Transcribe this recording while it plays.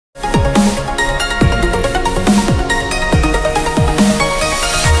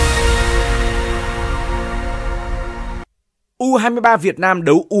U23 Việt Nam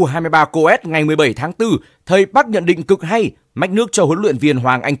đấu U23Kuwait ngày 17 tháng 4, thầy Park nhận định cực hay, Mách Nước cho huấn luyện viên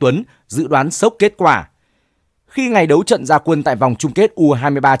Hoàng Anh Tuấn dự đoán sốc kết quả. Khi ngày đấu trận ra quân tại vòng chung kết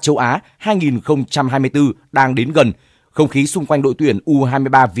U23 châu Á 2024 đang đến gần, không khí xung quanh đội tuyển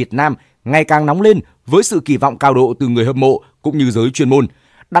U23 Việt Nam ngày càng nóng lên với sự kỳ vọng cao độ từ người hâm mộ cũng như giới chuyên môn.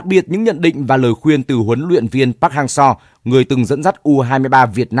 Đặc biệt những nhận định và lời khuyên từ huấn luyện viên Park Hang-seo, người từng dẫn dắt U23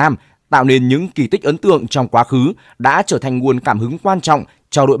 Việt Nam tạo nên những kỳ tích ấn tượng trong quá khứ, đã trở thành nguồn cảm hứng quan trọng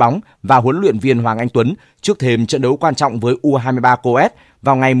cho đội bóng và huấn luyện viên Hoàng Anh Tuấn trước thềm trận đấu quan trọng với U23Kuwait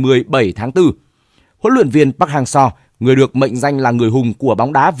vào ngày 17 tháng 4. Huấn luyện viên Park Hang-seo, người được mệnh danh là người hùng của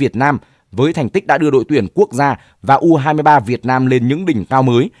bóng đá Việt Nam, với thành tích đã đưa đội tuyển quốc gia và U23 Việt Nam lên những đỉnh cao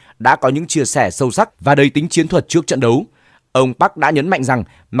mới, đã có những chia sẻ sâu sắc và đầy tính chiến thuật trước trận đấu. Ông Park đã nhấn mạnh rằng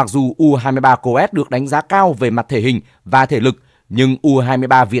mặc dù U23Kuwait được đánh giá cao về mặt thể hình và thể lực, nhưng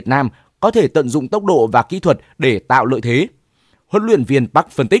U23 Việt Nam có thể tận dụng tốc độ và kỹ thuật để tạo lợi thế. Huấn luyện viên Park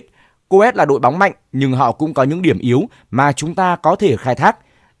phân tích, Kuwait là đội bóng mạnh nhưng họ cũng có những điểm yếu mà chúng ta có thể khai thác.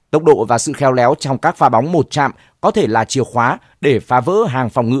 Tốc độ và sự khéo léo trong các pha bóng một chạm có thể là chìa khóa để phá vỡ hàng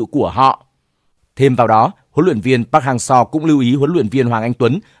phòng ngự của họ. Thêm vào đó, huấn luyện viên Park Hang-seo cũng lưu ý huấn luyện viên Hoàng Anh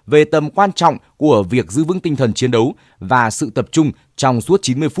Tuấn về tầm quan trọng của việc giữ vững tinh thần chiến đấu và sự tập trung trong suốt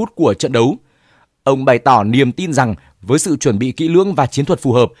 90 phút của trận đấu. Ông bày tỏ niềm tin rằng với sự chuẩn bị kỹ lưỡng và chiến thuật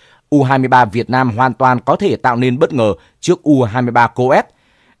phù hợp, U23 Việt Nam hoàn toàn có thể tạo nên bất ngờ trước U23Kuwait.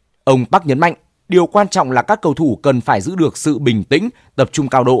 Ông Park nhấn mạnh, điều quan trọng là các cầu thủ cần phải giữ được sự bình tĩnh, tập trung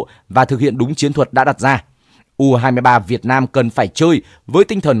cao độ và thực hiện đúng chiến thuật đã đặt ra. U23 Việt Nam cần phải chơi với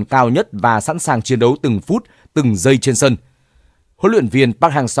tinh thần cao nhất và sẵn sàng chiến đấu từng phút, từng giây trên sân. Huấn luyện viên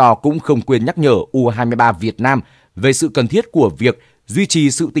Park Hang-seo cũng không quên nhắc nhở U23 Việt Nam về sự cần thiết của việc duy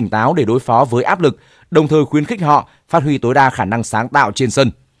trì sự tỉnh táo để đối phó với áp lực, đồng thời khuyến khích họ phát huy tối đa khả năng sáng tạo trên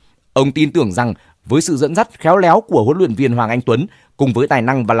sân. Ông tin tưởng rằng với sự dẫn dắt khéo léo của huấn luyện viên Hoàng Anh Tuấn cùng với tài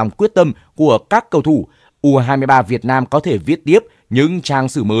năng và lòng quyết tâm của các cầu thủ, U23 Việt Nam có thể viết tiếp những trang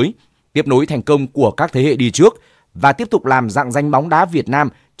sử mới, tiếp nối thành công của các thế hệ đi trước và tiếp tục làm rạng danh bóng đá Việt Nam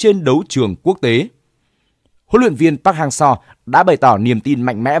trên đấu trường quốc tế. Huấn luyện viên Park Hang-seo đã bày tỏ niềm tin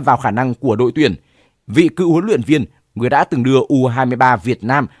mạnh mẽ vào khả năng của đội tuyển. Vị cựu huấn luyện viên, người đã từng đưa U23 Việt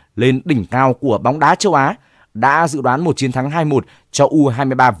Nam lên đỉnh cao của bóng đá châu Á, đã dự đoán một chiến thắng 2-1 cho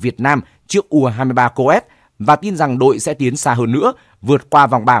U23 Việt Nam trước U23Kuwait và tin rằng đội sẽ tiến xa hơn nữa, vượt qua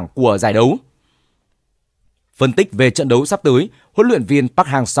vòng bảng của giải đấu. Phân tích về trận đấu sắp tới, huấn luyện viên Park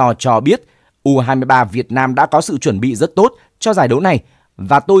Hang-seo cho biết U23 Việt Nam đã có sự chuẩn bị rất tốt cho giải đấu này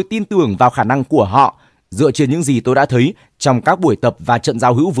và tôi tin tưởng vào khả năng của họ. Dựa trên những gì tôi đã thấy trong các buổi tập và trận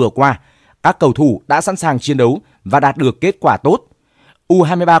giao hữu vừa qua, các cầu thủ đã sẵn sàng chiến đấu và đạt được kết quả tốt.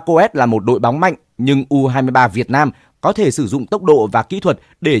 U23Kuwait là một đội bóng mạnh, nhưng U23 Việt Nam có thể sử dụng tốc độ và kỹ thuật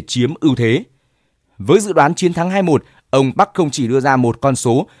để chiếm ưu thế. Với dự đoán chiến thắng 2-1, ông Park không chỉ đưa ra một con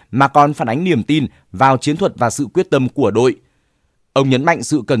số mà còn phản ánh niềm tin vào chiến thuật và sự quyết tâm của đội. Ông nhấn mạnh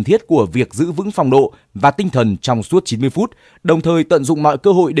sự cần thiết của việc giữ vững phong độ và tinh thần trong suốt 90 phút, đồng thời tận dụng mọi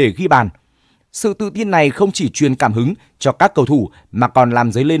cơ hội để ghi bàn. Sự tự tin này không chỉ truyền cảm hứng cho các cầu thủ mà còn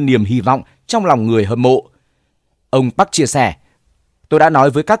làm dấy lên niềm hy vọng trong lòng người hâm mộ. Ông Park chia sẻ, tôi đã nói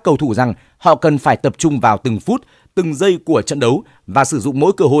với các cầu thủ rằng họ cần phải tập trung vào từng phút, từng giây của trận đấu và sử dụng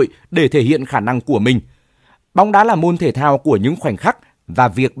mỗi cơ hội để thể hiện khả năng của mình. Bóng đá là môn thể thao của những khoảnh khắc và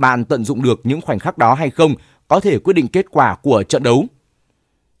việc bạn tận dụng được những khoảnh khắc đó hay không có thể quyết định kết quả của trận đấu.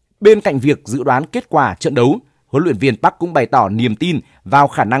 Bên cạnh việc dự đoán kết quả trận đấu, huấn luyện viên Park cũng bày tỏ niềm tin vào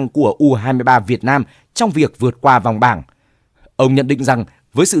khả năng của U23 Việt Nam trong việc vượt qua vòng bảng. Ông nhận định rằng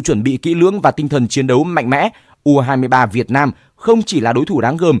với sự chuẩn bị kỹ lưỡng và tinh thần chiến đấu mạnh mẽ, U23 Việt Nam không chỉ là đối thủ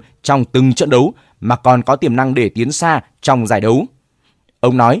đáng gờm trong từng trận đấu mà còn có tiềm năng để tiến xa trong giải đấu.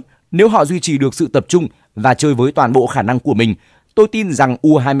 Ông nói, nếu họ duy trì được sự tập trung và chơi với toàn bộ khả năng của mình, tôi tin rằng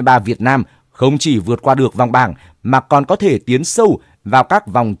U23 Việt Nam không chỉ vượt qua được vòng bảng mà còn có thể tiến sâu vào các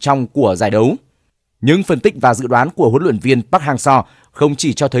vòng trong của giải đấu. Những phân tích và dự đoán của huấn luyện viên Park Hang-seo không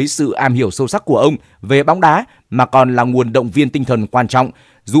chỉ cho thấy sự am hiểu sâu sắc của ông về bóng đá mà còn là nguồn động viên tinh thần quan trọng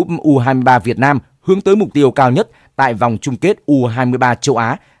giúp U23 Việt Nam hướng tới mục tiêu cao nhất tại vòng chung kết U23 châu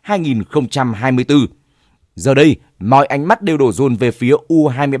Á 2024. Giờ đây, mọi ánh mắt đều đổ dồn về phía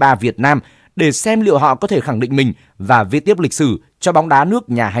U23 Việt Nam để xem liệu họ có thể khẳng định mình và viết tiếp lịch sử cho bóng đá nước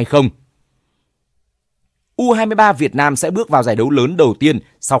nhà hay không. U23 Việt Nam sẽ bước vào giải đấu lớn đầu tiên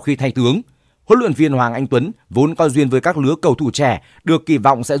sau khi thay tướng. Huấn luyện viên Hoàng Anh Tuấn vốn có duyên với các lứa cầu thủ trẻ được kỳ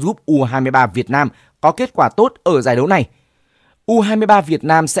vọng sẽ giúp U23 Việt Nam có kết quả tốt ở giải đấu này. U23 Việt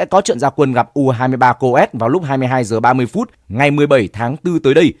Nam sẽ có trận ra quân gặp U23Kuwait vào lúc 22h30 ngày 17 tháng 4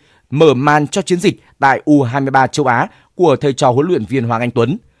 tới đây, mở màn cho chiến dịch tại U23 châu Á của thầy trò huấn luyện viên Hoàng Anh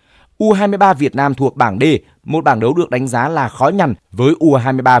Tuấn. U23 Việt Nam thuộc bảng D một bảng đấu được đánh giá là khó nhằn với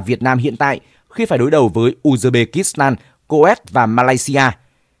U23 Việt Nam hiện tại khi phải đối đầu với Uzbekistan, Kuwait và Malaysia.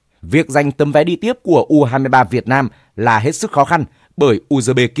 Việc giành tấm vé đi tiếp của U23 Việt Nam là hết sức khó khăn bởi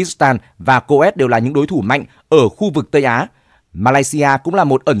Uzbekistan và Kuwait đều là những đối thủ mạnh ở khu vực Tây Á. Malaysia cũng là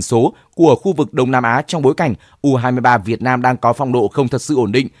một ẩn số của khu vực Đông Nam Á trong bối cảnh U23 Việt Nam đang có phong độ không thật sự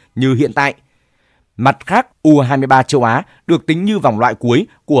ổn định như hiện tại. Mặt khác, U23 châu Á được tính như vòng loại cuối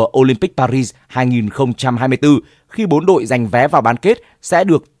của Olympic Paris 2024 khi 4 đội giành vé vào bán kết sẽ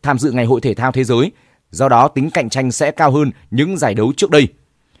được tham dự Ngày hội Thể thao Thế giới. Do đó, tính cạnh tranh sẽ cao hơn những giải đấu trước đây.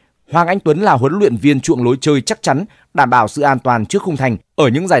 Hoàng Anh Tuấn là huấn luyện viên chuộng lối chơi chắc chắn, đảm bảo sự an toàn trước khung thành ở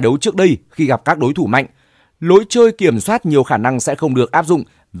những giải đấu trước đây khi gặp các đối thủ mạnh. Lối chơi kiểm soát nhiều khả năng sẽ không được áp dụng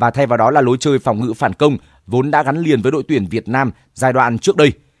và thay vào đó là lối chơi phòng ngự phản công vốn đã gắn liền với đội tuyển Việt Nam giai đoạn trước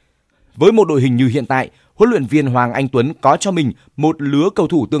đây. Với một đội hình như hiện tại, huấn luyện viên Hoàng Anh Tuấn có cho mình một lứa cầu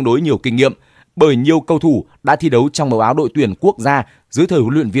thủ tương đối nhiều kinh nghiệm bởi nhiều cầu thủ đã thi đấu trong màu áo đội tuyển quốc gia dưới thời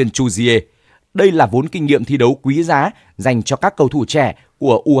huấn luyện viên Chu Jie. Đây là vốn kinh nghiệm thi đấu quý giá dành cho các cầu thủ trẻ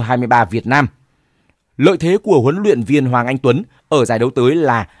của U23 Việt Nam. Lợi thế của huấn luyện viên Hoàng Anh Tuấn ở giải đấu tới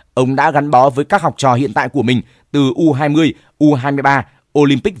là ông đã gắn bó với các học trò hiện tại của mình từ U20, U23,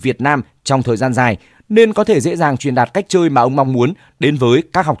 Olympic Việt Nam trong thời gian dài nên có thể dễ dàng truyền đạt cách chơi mà ông mong muốn đến với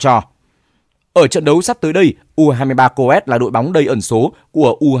các học trò. Ở trận đấu sắp tới đây, U23Kuwait là đội bóng đầy ẩn số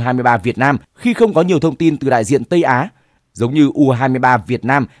của U23 Việt Nam khi không có nhiều thông tin từ đại diện Tây Á. Giống như U23 Việt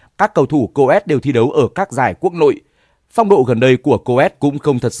Nam, các cầu thủ Kuwait đều thi đấu ở các giải quốc nội. Phong độ gần đây của Kuwait cũng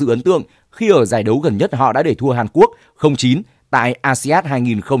không thật sự ấn tượng khi ở giải đấu gần nhất họ đã để thua Hàn Quốc 0-9 tại ASEAN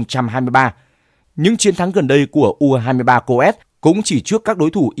 2023. Những chiến thắng gần đây của U23 Kuwait cũng chỉ trước các đối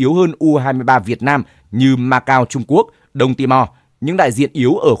thủ yếu hơn U23 Việt Nam như Macau Trung Quốc, Đông Timor, những đại diện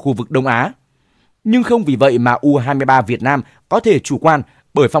yếu ở khu vực Đông Á. Nhưng không vì vậy mà U23 Việt Nam có thể chủ quan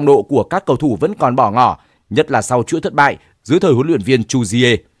bởi phong độ của các cầu thủ vẫn còn bỏ ngỏ, nhất là sau chuỗi thất bại dưới thời huấn luyện viên Chu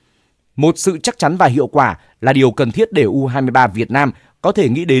Jie. Một sự chắc chắn và hiệu quả là điều cần thiết để U23 Việt Nam có thể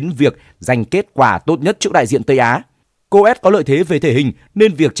nghĩ đến việc giành kết quả tốt nhất trước đại diện Tây Á. Kuwait có lợi thế về thể hình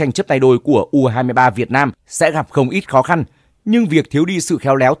nên việc tranh chấp tay đôi của U23 Việt Nam sẽ gặp không ít khó khăn. Nhưng việc thiếu đi sự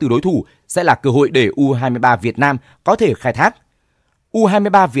khéo léo từ đối thủ sẽ là cơ hội để U23 Việt Nam có thể khai thác.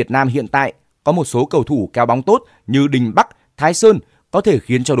 U23 Việt Nam hiện tại có một số cầu thủ kéo bóng tốt như Đình Bắc, Thái Sơn có thể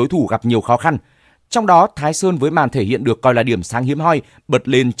khiến cho đối thủ gặp nhiều khó khăn. Trong đó, Thái Sơn với màn thể hiện được coi là điểm sáng hiếm hoi bật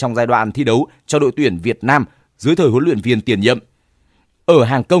lên trong giai đoạn thi đấu cho đội tuyển Việt Nam dưới thời huấn luyện viên tiền nhiệm. Ở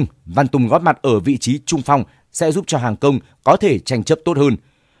hàng công, Văn Tùng góp mặt ở vị trí trung phong sẽ giúp cho hàng công có thể tranh chấp tốt hơn.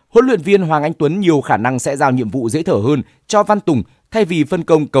 Huấn luyện viên Hoàng Anh Tuấn nhiều khả năng sẽ giao nhiệm vụ dễ thở hơn cho Văn Tùng thay vì phân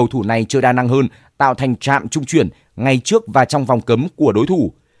công cầu thủ này chơi đa năng hơn, tạo thành trạm trung chuyển ngay trước và trong vòng cấm của đối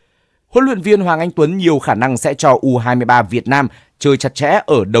thủ. Huấn luyện viên Hoàng Anh Tuấn nhiều khả năng sẽ cho U23 Việt Nam chơi chặt chẽ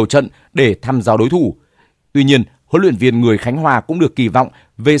ở đầu trận để thăm dò đối thủ. Tuy nhiên, huấn luyện viên người Khánh Hòa cũng được kỳ vọng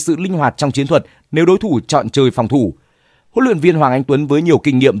về sự linh hoạt trong chiến thuật nếu đối thủ chọn chơi phòng thủ. Huấn luyện viên Hoàng Anh Tuấn với nhiều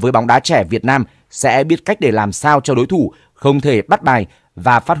kinh nghiệm với bóng đá trẻ Việt Nam sẽ biết cách để làm sao cho đối thủ không thể bắt bài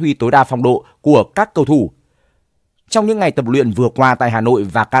và phát huy tối đa phong độ của các cầu thủ. Trong những ngày tập luyện vừa qua tại Hà Nội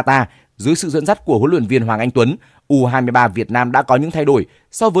và Qatar, dưới sự dẫn dắt của huấn luyện viên Hoàng Anh Tuấn, U23 Việt Nam đã có những thay đổi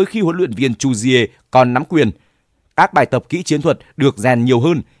so với khi huấn luyện viên Chu Jie còn nắm quyền. Các bài tập kỹ chiến thuật được rèn nhiều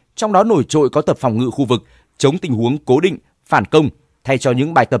hơn, trong đó nổi trội có tập phòng ngự khu vực, chống tình huống cố định, phản công, thay cho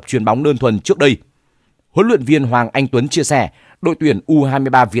những bài tập chuyền bóng đơn thuần trước đây. Huấn luyện viên Hoàng Anh Tuấn chia sẻ, đội tuyển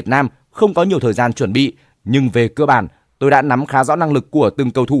U23 Việt Nam không có nhiều thời gian chuẩn bị, nhưng về cơ bản, tôi đã nắm khá rõ năng lực của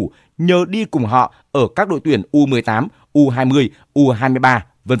từng cầu thủ nhờ đi cùng họ ở các đội tuyển U18, U20, U23,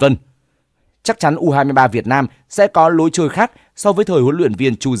 v.v. Chắc chắn U23 Việt Nam sẽ có lối chơi khác so với thời huấn luyện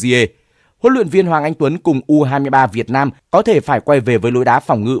viên Chu Jie. Huấn luyện viên Hoàng Anh Tuấn cùng U23 Việt Nam có thể phải quay về với lối đá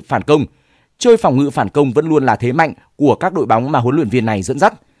phòng ngự phản công. Chơi phòng ngự phản công vẫn luôn là thế mạnh của các đội bóng mà huấn luyện viên này dẫn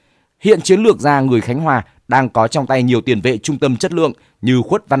dắt. Hiện chiến lược gia người Khánh Hòa đang có trong tay nhiều tiền vệ trung tâm chất lượng như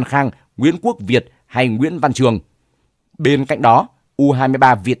Khuất Văn Khang, Nguyễn Quốc Việt hay Nguyễn Văn Trường. Bên cạnh đó,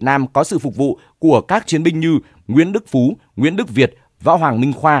 U23 Việt Nam có sự phục vụ của các chiến binh như Nguyễn Đức Phú, Nguyễn Đức Việt, Võ Hoàng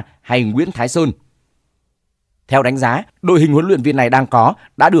Minh Khoa hay Nguyễn Thái Sơn. Theo đánh giá, đội hình huấn luyện viên này đang có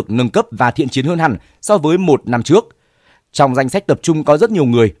đã được nâng cấp và thiện chiến hơn hẳn so với một năm trước. Trong danh sách tập trung có rất nhiều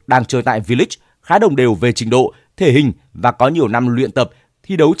người đang chơi tại V-League, khá đồng đều về trình độ, thể hình và có nhiều năm luyện tập,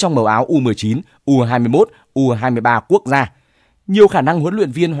 thi đấu trong màu áo U19, U21, U23 quốc gia. Nhiều khả năng huấn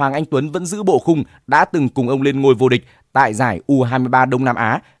luyện viên Hoàng Anh Tuấn vẫn giữ bộ khung đã từng cùng ông lên ngôi vô địch tại giải U23 Đông Nam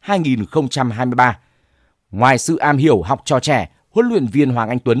Á 2023. Ngoài sự am hiểu học trò trẻ, huấn luyện viên Hoàng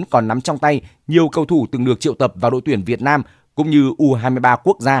Anh Tuấn còn nắm trong tay nhiều cầu thủ từng được triệu tập vào đội tuyển Việt Nam cũng như U23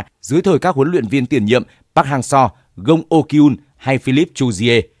 quốc gia dưới thời các huấn luyện viên tiền nhiệm Park Hang-seo, Gong Oh-kyun hay Philip Chu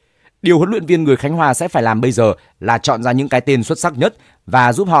Jie. Điều huấn luyện viên người Khánh Hòa sẽ phải làm bây giờ là chọn ra những cái tên xuất sắc nhất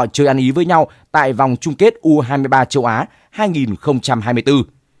và giúp họ chơi ăn ý với nhau tại vòng chung kết U23 châu Á 2024.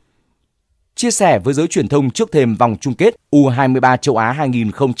 Chia sẻ với giới truyền thông trước thềm vòng chung kết U23 châu Á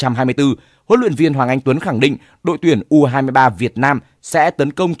 2024, huấn luyện viên Hoàng Anh Tuấn khẳng định đội tuyển U23 Việt Nam sẽ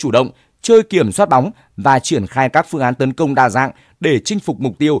tấn công chủ động, chơi kiểm soát bóng và triển khai các phương án tấn công đa dạng để chinh phục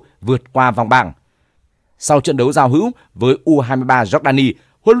mục tiêu vượt qua vòng bảng. Sau trận đấu giao hữu với U23 Jordani,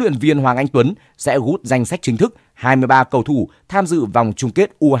 huấn luyện viên Hoàng Anh Tuấn sẽ rút danh sách chính thức 23 cầu thủ tham dự vòng chung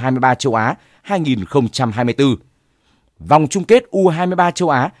kết U23 châu Á 2024. Vòng chung kết U23 châu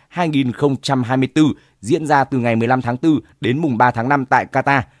Á 2024 diễn ra từ ngày 15 tháng 4 đến mùng 3 tháng 5 tại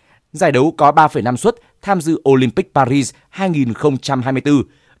Qatar. Giải đấu có 3,5 suất tham dự Olympic Paris 2024.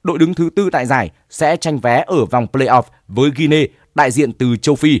 Đội đứng thứ tư tại giải sẽ tranh vé ở vòng play-off với Guinea, đại diện từ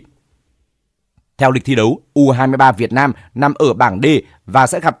châu Phi. Theo lịch thi đấu, U23 Việt Nam nằm ở bảng D và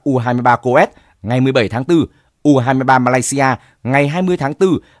sẽ gặp U23Kuwait ngày 17 tháng 4, U23 Malaysia ngày 20 tháng 4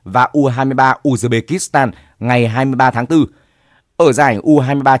 và U23 Uzbekistan ngày 23 tháng 4. Ở giải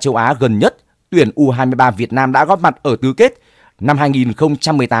U23 châu Á gần nhất, tuyển U23 Việt Nam đã góp mặt ở tứ kết. Năm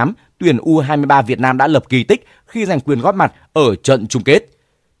 2018, tuyển U23 Việt Nam đã lập kỳ tích khi giành quyền góp mặt ở trận chung kết.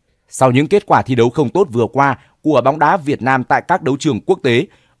 Sau những kết quả thi đấu không tốt vừa qua của bóng đá Việt Nam tại các đấu trường quốc tế,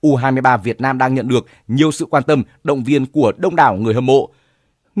 U23 Việt Nam đang nhận được nhiều sự quan tâm, động viên của đông đảo người hâm mộ.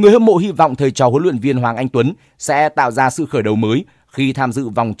 Người hâm mộ hy vọng thầy trò huấn luyện viên Hoàng Anh Tuấn sẽ tạo ra sự khởi đầu mới khi tham dự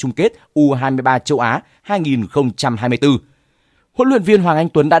vòng chung kết U23 châu Á 2024. Huấn luyện viên Hoàng Anh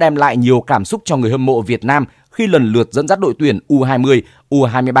Tuấn đã đem lại nhiều cảm xúc cho người hâm mộ Việt Nam khi lần lượt dẫn dắt đội tuyển U20,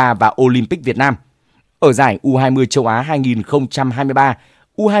 U23 và Olympic Việt Nam. Ở giải U20 châu Á 2023,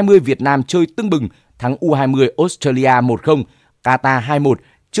 U20 Việt Nam chơi tưng bừng thắng U20 Australia 1-0, Qatar 2-1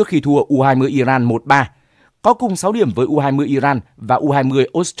 trước khi thua U20 Iran 1-3. Có cùng 6 điểm với U20 Iran và U20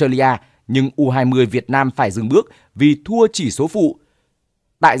 Australia, nhưng U20 Việt Nam phải dừng bước vì thua chỉ số phụ.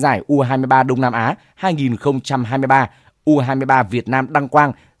 Tại giải U23 Đông Nam Á 2023, U23 Việt Nam đăng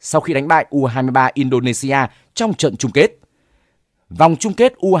quang sau khi đánh bại U23 Indonesia trong trận chung kết. Vòng chung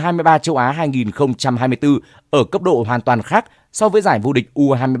kết U23 châu Á 2024 ở cấp độ hoàn toàn khác so với giải vô địch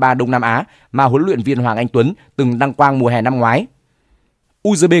U23 Đông Nam Á mà huấn luyện viên Hoàng Anh Tuấn từng đăng quang mùa hè năm ngoái.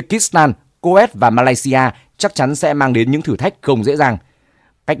 Uzbekistan, Kuwait và Malaysia chắc chắn sẽ mang đến những thử thách không dễ dàng.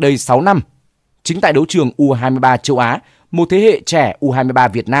 Cách đây 6 năm, chính tại đấu trường U23 châu Á, một thế hệ trẻ U23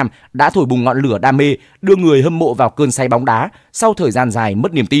 Việt Nam đã thổi bùng ngọn lửa đam mê, đưa người hâm mộ vào cơn say bóng đá sau thời gian dài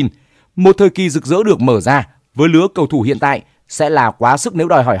mất niềm tin. Một thời kỳ rực rỡ được mở ra với lứa cầu thủ hiện tại sẽ là quá sức nếu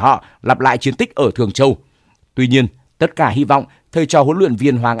đòi hỏi họ lặp lại chiến tích ở Thường Châu. Tuy nhiên, tất cả hy vọng thầy trò huấn luyện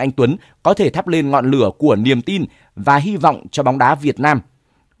viên Hoàng Anh Tuấn có thể thắp lên ngọn lửa của niềm tin và hy vọng cho bóng đá Việt Nam.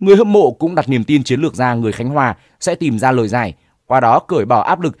 Người hâm mộ cũng đặt niềm tin chiến lược gia người Khánh Hòa sẽ tìm ra lời giải, qua đó cởi bỏ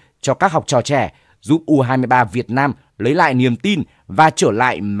áp lực cho các học trò trẻ, giúp U23 Việt Nam lấy lại niềm tin và trở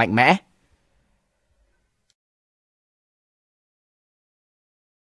lại mạnh mẽ.